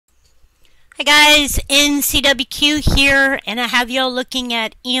Hi guys, NCWQ here, and I have y'all looking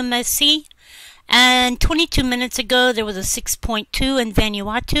at EMSC. And 22 minutes ago there was a 6.2 in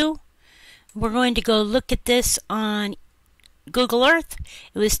Vanuatu. We're going to go look at this on Google Earth.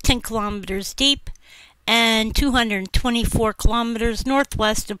 It was 10 kilometers deep and 224 kilometers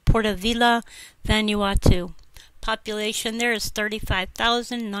northwest of Porta Vila, Vanuatu. Population there is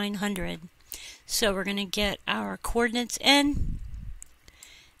 35,900. So we're going to get our coordinates in.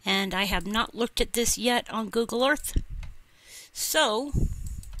 And I have not looked at this yet on Google Earth. So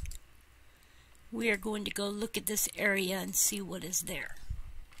we are going to go look at this area and see what is there.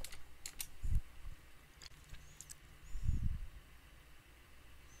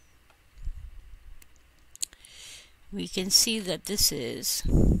 We can see that this is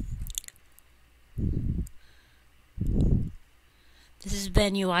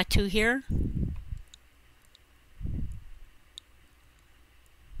Vanuatu here.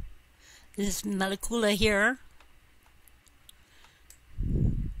 This is Malekula here.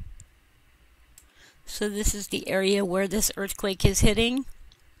 So this is the area where this earthquake is hitting.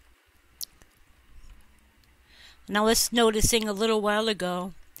 And I was noticing a little while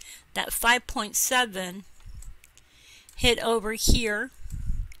ago that 5.7 hit over here.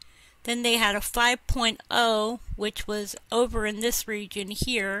 Then they had a 5.0 which was over in this region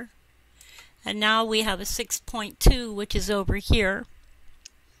here. And now we have a 6.2 which is over here.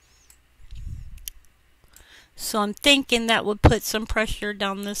 So I'm thinking that would put some pressure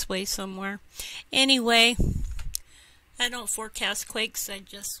down this way somewhere. Anyway, I don't forecast quakes, I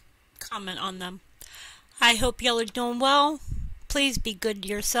just comment on them. I hope y'all are doing well. Please be good to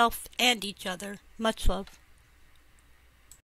yourself and each other. Much love.